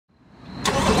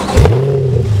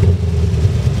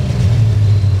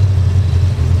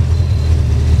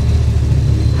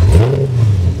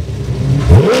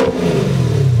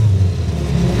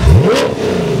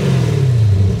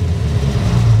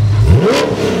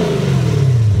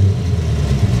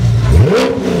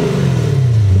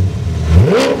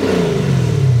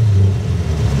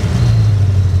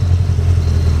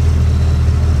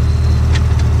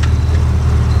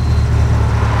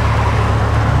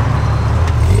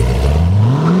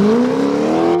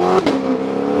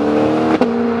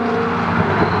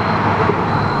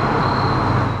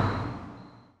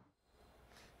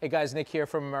guys, Nick here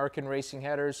from American Racing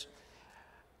Headers.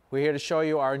 We're here to show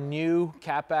you our new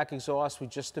Catback exhaust we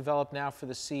just developed now for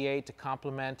the C8 to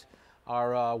complement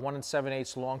our 1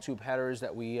 7/8 long tube headers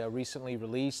that we recently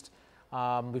released.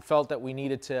 We felt that we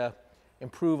needed to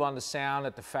improve on the sound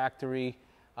that the factory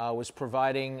was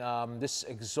providing. This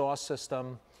exhaust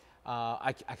system,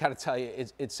 I gotta tell you,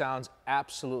 it sounds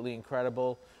absolutely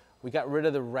incredible. We got rid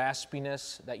of the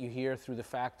raspiness that you hear through the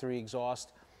factory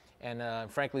exhaust and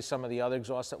frankly some of the other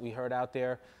exhausts that we heard out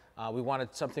there. We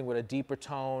wanted something with a deeper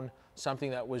tone,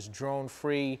 something that was drone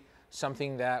free,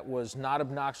 something that was not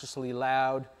obnoxiously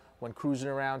loud when cruising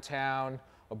around town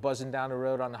or buzzing down the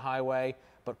road on the highway,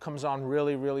 but comes on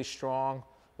really, really strong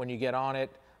when you get on it.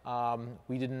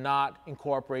 We did not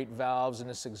incorporate valves in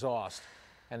this exhaust.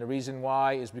 And the reason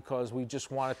why is because we just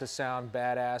want it to sound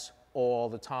badass all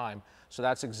the time. So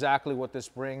that's exactly what this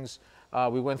brings.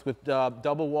 We went with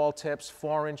double wall tips,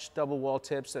 4-inch double wall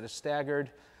tips that are staggered.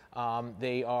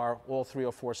 They are all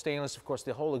 304 stainless. Of course,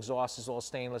 the whole exhaust is all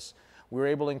stainless. We were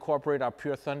able to incorporate our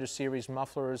Pure Thunder series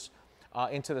mufflers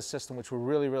into the system, which we're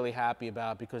really, really happy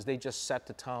about because they just set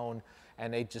the tone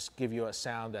and they just give you a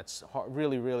sound that's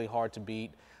really, really hard to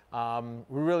beat. We're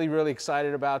really, really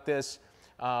excited about this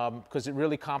because it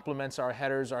really complements our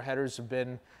headers. Our headers have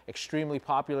been extremely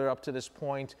popular up to this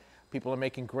point. People are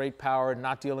making great power,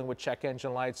 not dealing with check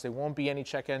engine lights. There won't be any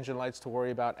check engine lights to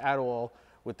worry about at all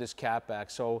with this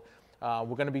Catback. So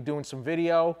we're going to be doing some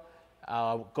video,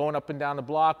 going up and down the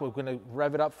block. We're going to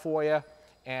rev it up for you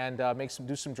and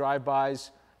do some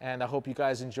drive-bys. And I hope you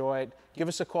guys enjoy it. Give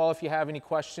us a call if you have any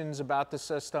questions about the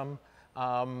system.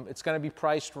 It's going to be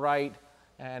priced right.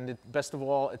 And best of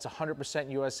all, it's 100%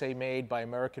 USA made by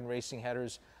American Racing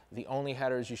Headers, the only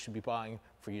headers you should be buying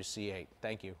for your C8.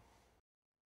 Thank you.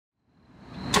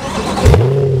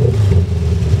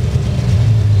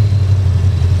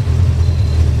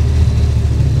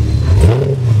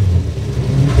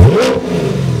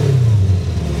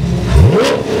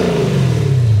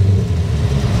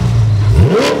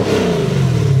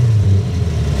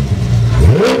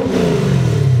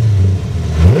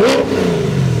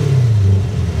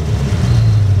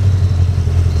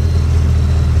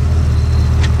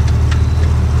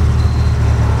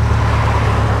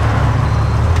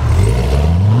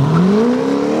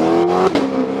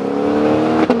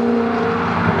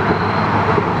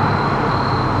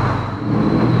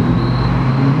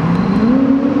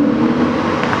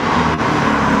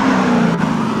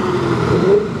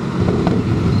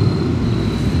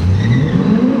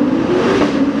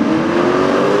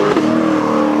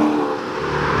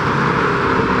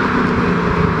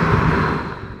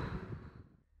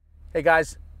 Hey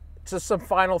guys, just some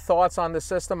final thoughts on the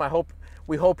system.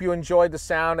 We hope you enjoyed the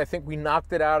sound. I think we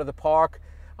knocked it out of the park.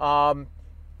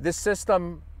 This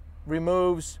system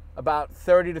removes about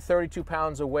 30 to 32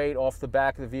 pounds of weight off the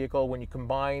back of the vehicle when you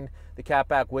combine the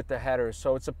Catback with the headers.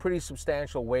 So it's a pretty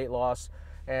substantial weight loss,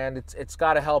 and it's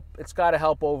got to help. It's got to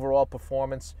help overall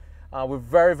performance. We're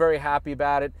very, very happy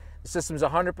about it. The system's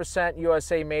 100%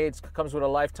 USA made. It comes with a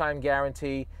lifetime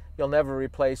guarantee. You'll never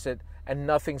replace it, and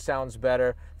nothing sounds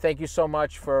better. Thank you so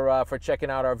much for checking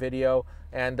out our video,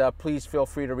 and please feel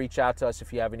free to reach out to us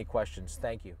if you have any questions.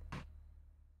 Thank you.